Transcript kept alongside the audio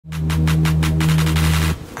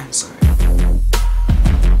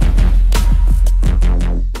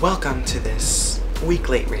Welcome to this week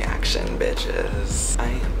late reaction, bitches. I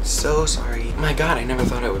am so sorry. My god, I never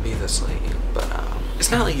thought it would be this late, but it's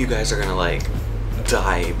not like you guys are gonna like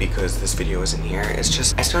die because this video isn't here. It's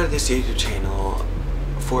just I started this YouTube channel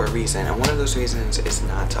for a reason, and one of those reasons is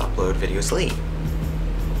not to upload videos late.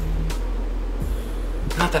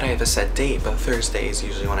 Not that I have a set date, but Thursday is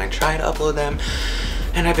usually when I try to upload them.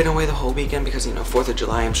 And I've been away the whole weekend because, you know, 4th of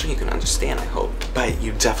July, I'm sure you can understand, I hope. But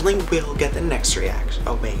you definitely will get the next reaction.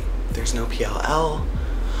 Oh wait, there's no PLL.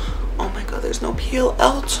 Oh my god, there's no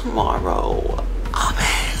PLL tomorrow. Oh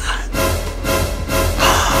man.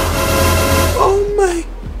 Oh my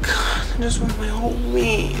god, I just ruined my whole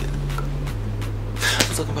week. I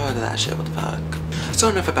was looking forward to that shit, what the fuck. So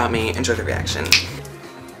enough about me, enjoy the reaction.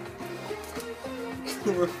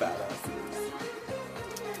 We're fat asses.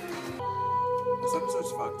 This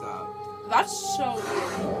episode's fucked up. That's so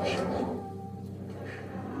weird.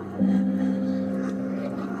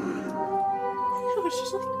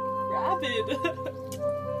 She's like rabid.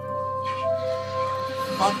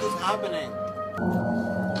 What is happening?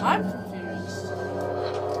 I'm confused.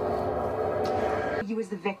 You as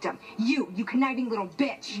the victim. You conniving little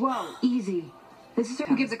bitch. Whoa, easy. This is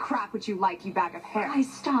who gives a crap what you like, you bag of hair. Guys,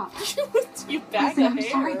 stop. You bag Listen, of I'm hair.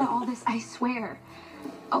 sorry about all this, I swear.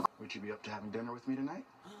 Oh. Would you be up to having dinner with me tonight?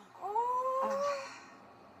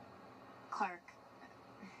 Clark.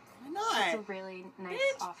 Why not? It's a really nice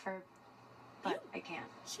offer, but I can't.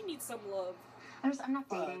 She needs some love. I'm not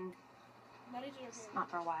dating. Not even your Not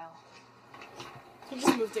for a while. He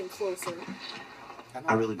just moved in closer.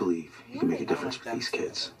 I really believe you can make a difference for these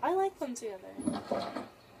kids. I like them together.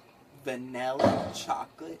 Vanilla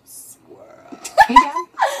chocolate swirl. Hey, Dad.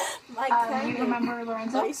 My You remember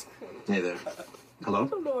Lorenzo? ice cream. Hey there. Hello? I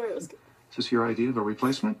don't know where it was going. Is this your idea of a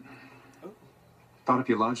replacement? Thought if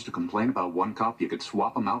you lodged a complaint about one cop, you could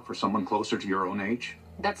swap him out for someone closer to your own age?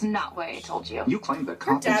 That's not what I told you. You claimed that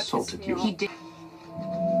cop dad insulted pissed me you. off. He did.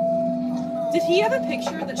 Did he have a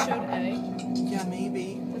picture that showed A? Yeah,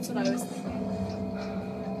 maybe. That's what I was thinking.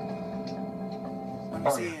 I'm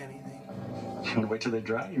not seeing anything. You want to wait till they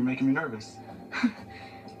dry? You're making me nervous.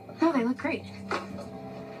 No, they look great.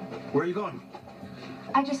 Where are you going?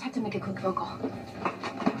 I just had to make a quick phone call.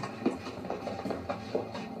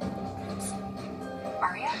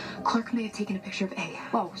 Aria? Clark may have taken a picture of A.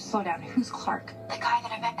 Whoa, slow down. Who's Clark? The guy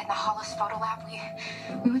that I met in the Hollis photo lab.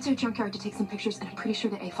 We went to a junkyard to take some pictures, and I'm pretty sure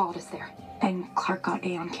that A followed us there. And Clark got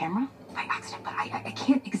A on camera? By accident, but I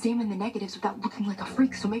can't examine the negatives without looking like a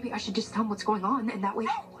freak, so maybe I should just tell him what's going on, and that way...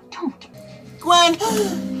 No, don't! Gwen!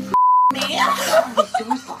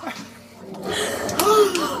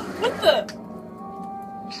 What the?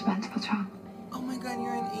 Spence, what's wrong? Oh my god,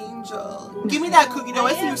 you're an angel. Give me that cookie dough,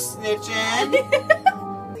 I see you snitching.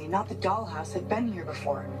 Not the dollhouse. I've been here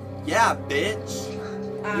before. Yeah, bitch.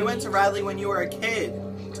 You went to Radley when you were a kid.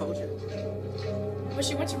 I told you. But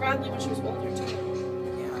she went to Radley when she was older too.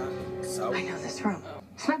 Yeah, so? I know this room.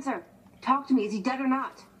 Spencer, talk to me. Is he dead or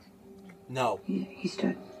not? No. Yeah, he's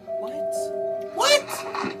dead. What? What?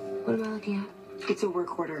 What am I looking at? It's a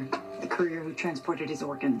work order. The courier who transported his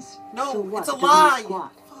organs. No, So what? it's a Doesn't lie.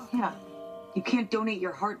 squat. Yeah. You can't donate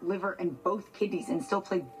your heart, liver, and both kidneys and still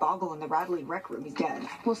play Boggle in the Radley rec room. He's dead.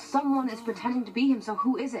 Well, someone is pretending to be him, so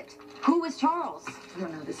who is it? Who is Charles? I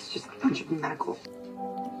don't know. This is just a bunch of medical.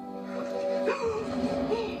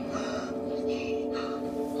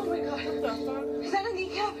 Oh my god. What the fuck? Is that a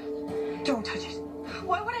kneecap? Don't touch it.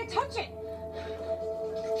 Why would I touch it?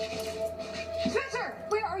 Spencer,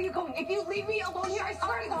 where are you going? If you leave me alone here, I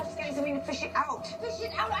swear to God, Just getting something to fish it out. fish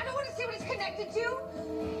it out. I don't want to see what it's connected to.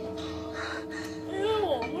 Ew,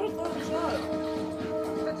 what the fuck is that?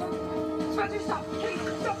 Spencer, stop. Please,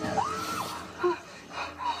 stop. Oh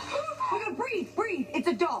my God, breathe. It's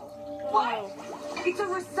a doll. What? It's a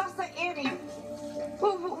Resusci Annie.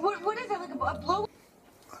 What is that? Like a blow?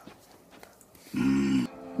 You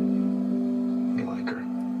like her?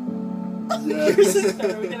 Yours is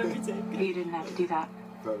better. We gotta retake it. You didn't have to do that.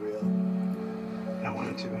 For real. I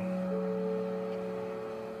wanted to.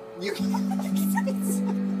 You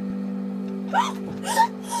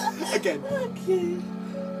Again. Okay.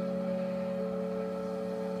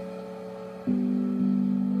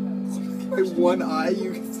 My one eye,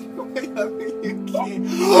 you can see whatever you can.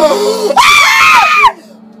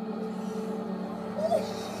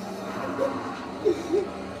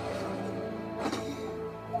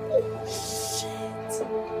 Shit. I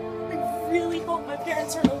really hope my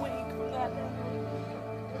parents are awake from that now.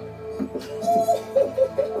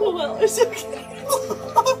 Oh well, it's okay.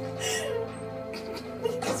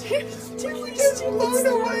 We just blown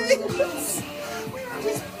away. We were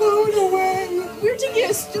just blown away. We were taking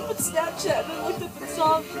a stupid Snapchat and I looked up and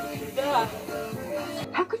saw that.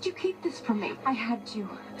 How could you keep this from me? I had to.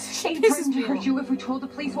 She It pisses threatened to me hurt off. you if we told the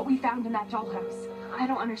police what we found in that dollhouse. I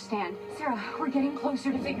don't understand. Sarah, we're getting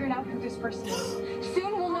closer to figuring out who this person is.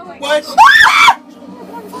 Soon we'll know it. What?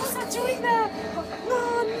 Why not doing that?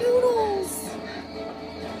 No, noodles.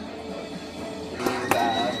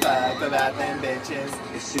 Fuck about them bitches.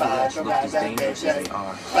 If cigarettes look as dangerous as they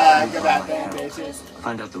are, Fuck about them bitches.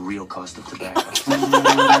 find out the real cost of tobacco.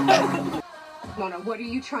 Mona, what are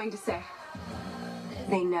you trying to say?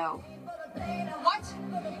 They know. What?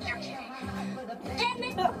 You're kidding. Damn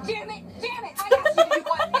it! Damn it! Damn it! I asked you to do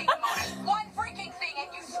one thing, Mona. One freaking thing, and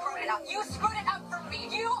you screwed it up. You screwed it up for me.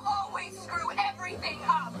 You always screw everything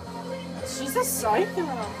up. She's a psycho.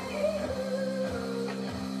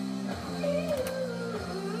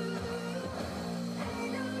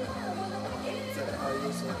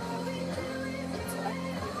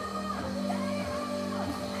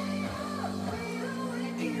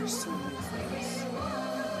 You're so nice.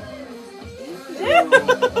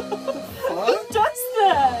 Who does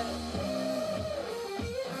that?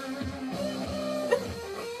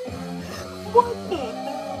 What the hell?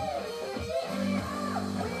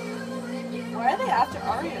 Why are they after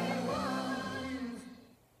Arya?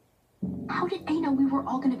 How did A know we were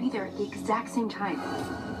all going to be there at the exact same time?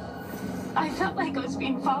 I felt like I was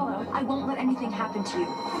being followed. I won't let anything happen to you.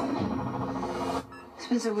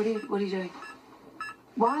 Spencer, what are you doing?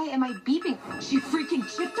 Why am I beeping? She freaking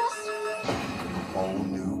chipped us? All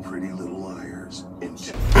new Pretty Little Liars.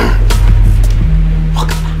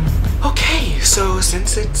 Okay, so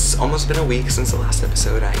since it's almost been a week since the last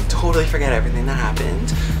episode, I totally forget everything that happened.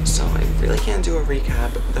 So I really can't do a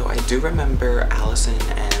recap, though I do remember Allison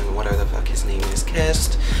and whatever the fuck his name is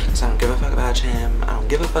kissed. So I don't give a fuck about him. I don't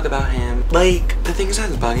give a fuck about him. Like, the things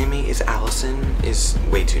that's bugging me is Allison is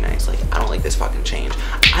way too nice. Like, I don't like this fucking change.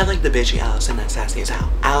 I like the bitchy Allison that's sassy as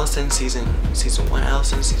hell. Allison season 1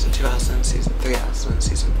 Allison, season 2 Allison, season 3 Allison,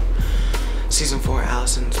 season 4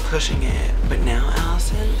 Allison's pushing it, but now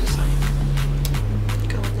Allison is like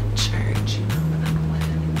going to church, you know, and I don't want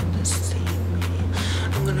anyone to see me.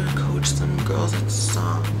 I'm gonna coach some girls at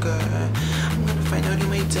soccer. I'm gonna find out who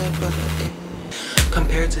my dead brother is.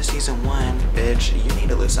 Compared to season 1, bitch, you need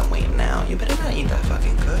to lose some weight now. You better not eat that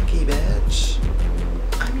fucking cookie, bitch.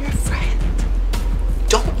 I'm your friend.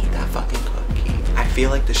 Don't eat that fucking cookie. I feel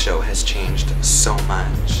like the show has changed so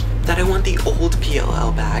much that I want the old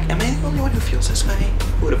PLL back. Am I the only one who feels this way?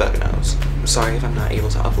 Who the fuck knows? I'm sorry if I'm not able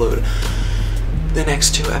to upload the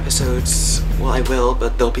next 2 episodes. Well, I will,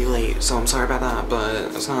 but they'll be late, so I'm sorry about that,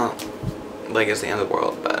 but it's not like it's the end of the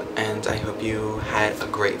world. But and I hope you had a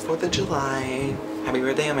great 4th of July. Happy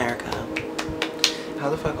birthday, America. How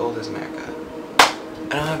the fuck old is America?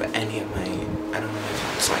 I don't have any of my, I don't know my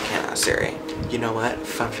phone, so I can't ask Siri. You know what?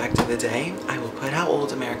 Fun fact of the day, I will put how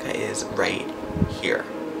old America is right here.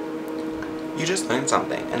 You just learned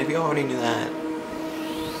something, and if you already knew that,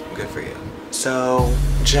 good for you. So,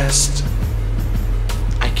 just,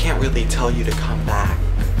 I can't really tell you to come back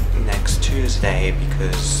next Tuesday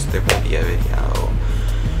because there will be a video.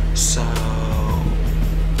 So,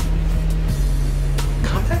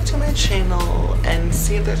 come back to my channel and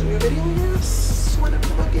see if there's a new video, yes, whenever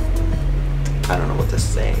the fuck I don't know what to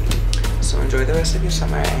say. So enjoy the rest of your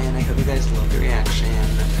summer, and I hope you guys love the reaction.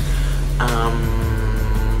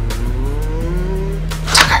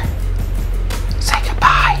 Tucker, say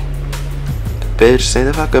goodbye. Bitch, say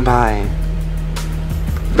the fuck goodbye.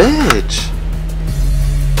 Bitch.